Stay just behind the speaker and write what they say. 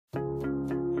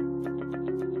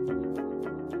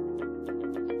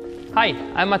Hi,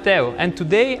 I'm Matteo, and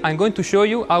today I'm going to show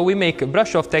you how we make a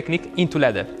brush-off technique into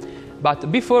leather. But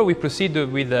before we proceed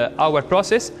with our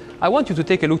process, I want you to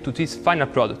take a look to this final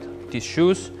product. These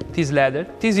shoes, this leather,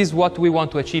 this is what we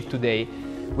want to achieve today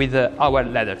with our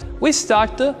leather. We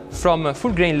start from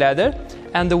full grain leather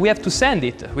and we have to sand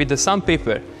it with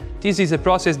sandpaper. This is a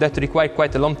process that requires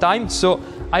quite a long time, so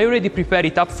I already prepared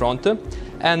it up front.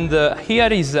 And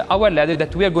here is our leather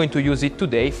that we are going to use it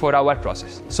today for our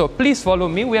process. So please follow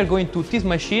me, we are going to this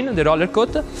machine, the roller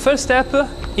coat. First step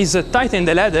is tighten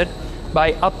the leather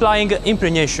by applying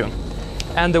impregnation.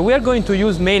 And we are going to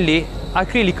use mainly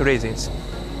acrylic resins.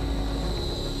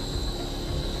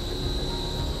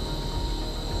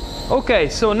 Okay,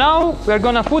 so now we are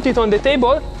gonna put it on the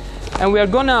table and we are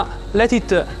gonna let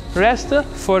it rest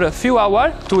for a few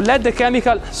hours to let the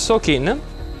chemical soak in.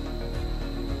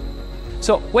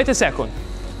 So, wait a second.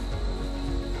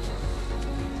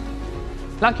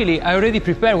 Luckily, I already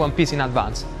prepared one piece in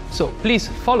advance, so please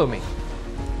follow me.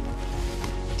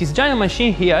 This giant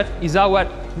machine here is our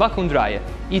vacuum dryer.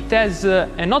 It has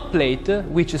a hot plate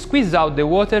which squeezes out the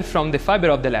water from the fiber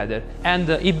of the leather, and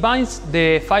it binds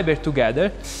the fiber together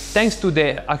thanks to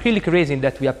the acrylic resin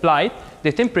that we applied,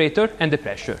 the temperature and the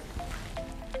pressure.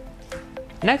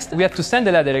 Next, we have to sand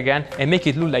the leather again and make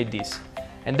it look like this.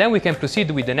 And then we can proceed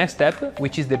with the next step,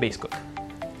 which is the base coat.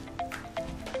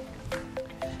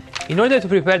 In order to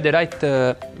prepare the right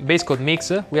base coat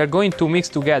mix, we are going to mix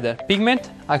together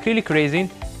pigment, acrylic resin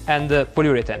and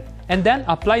polyurethane, and then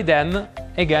apply them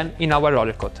again in our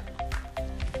roller coat.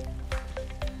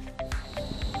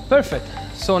 Perfect!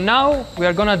 So now we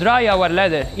are gonna dry our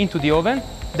leather into the oven,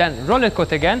 then roller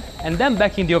coat again, and then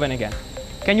back in the oven again.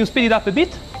 Can you speed it up a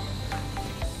bit?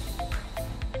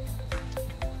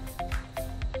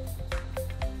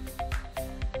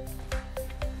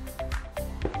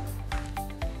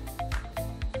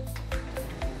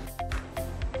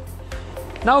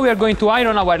 Now we are going to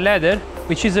iron our leather,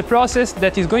 which is a process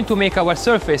that is going to make our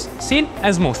surface seal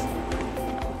and smooth.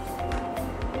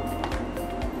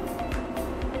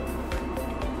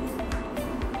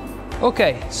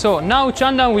 Okay, so now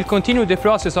Chandan will continue the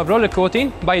process of roller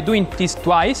coating by doing this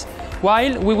twice,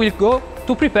 while we will go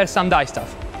to prepare some dye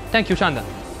stuff. Thank you, Chandan.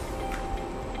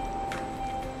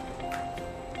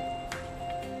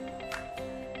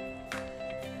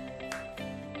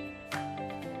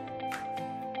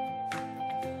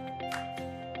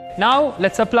 Now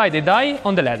let's apply the dye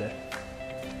on the leather.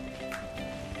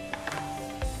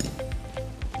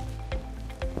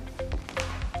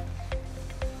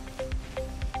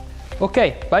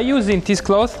 Okay, by using this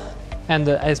cloth and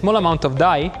a small amount of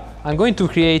dye, I'm going to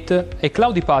create a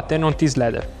cloudy pattern on this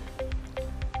leather.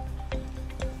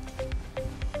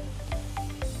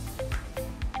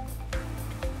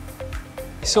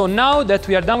 So now that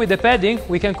we are done with the padding,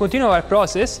 we can continue our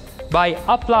process by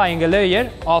applying a layer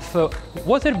of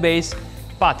water-based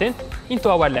pattern into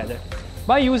our leather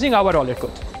by using our roller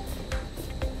coat.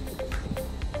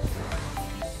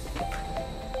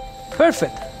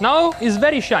 Perfect! Now it's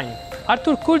very shiny.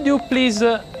 Arthur, could you please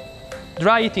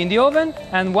dry it in the oven,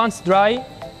 and once dry,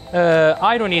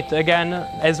 iron it again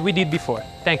as we did before.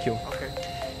 Thank you. Okay.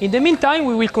 In the meantime,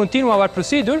 we will continue our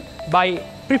procedure by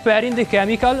preparing the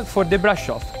chemical for the brush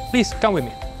off. Please come with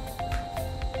me.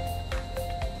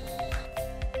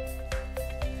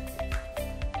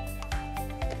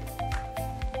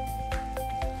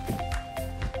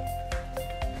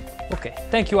 Okay,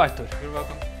 thank you, Arthur. You're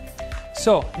welcome.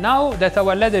 So, now that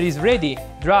our leather is ready,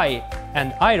 dry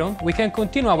and ironed, we can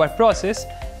continue our process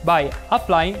by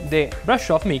applying the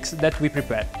brush-off mix that we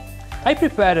prepared. I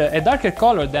prepared a darker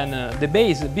color than the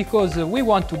base because we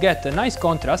want to get a nice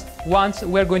contrast once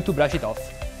we are going to brush it off.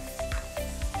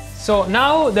 So,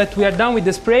 now that we are done with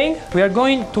the spraying, we are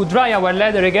going to dry our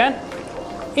leather again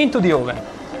into the oven.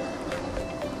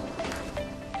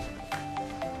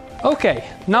 Okay,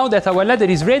 now that our leather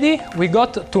is ready, we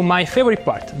got to my favorite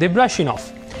part, the brushing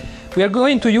off. We are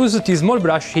going to use this small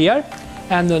brush here,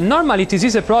 and normally this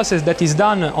is a process that is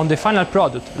done on the final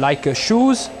product, like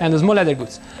shoes and small leather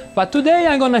goods. But today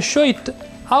I'm gonna show it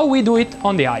how we do it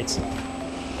on the hides.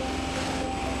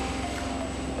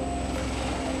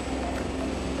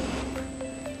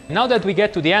 Now that we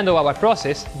get to the end of our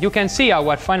process, you can see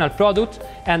our final product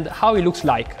and how it looks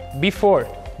like before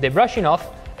the brushing off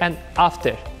and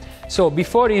after. So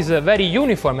before is very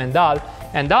uniform and dull,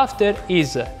 and after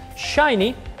is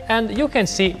shiny, and you can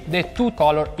see the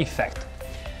two-color effect.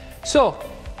 So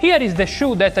here is the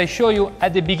shoe that I showed you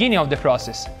at the beginning of the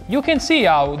process. You can see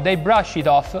how they brush it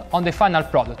off on the final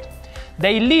product.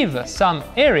 They leave some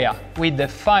area with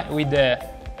the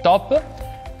top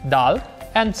dull,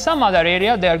 and some other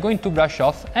area they are going to brush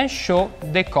off and show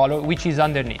the color which is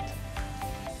underneath.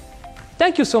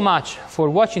 Thank you so much for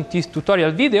watching this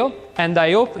tutorial video, and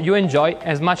I hope you enjoy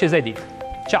as much as I did.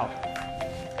 Ciao!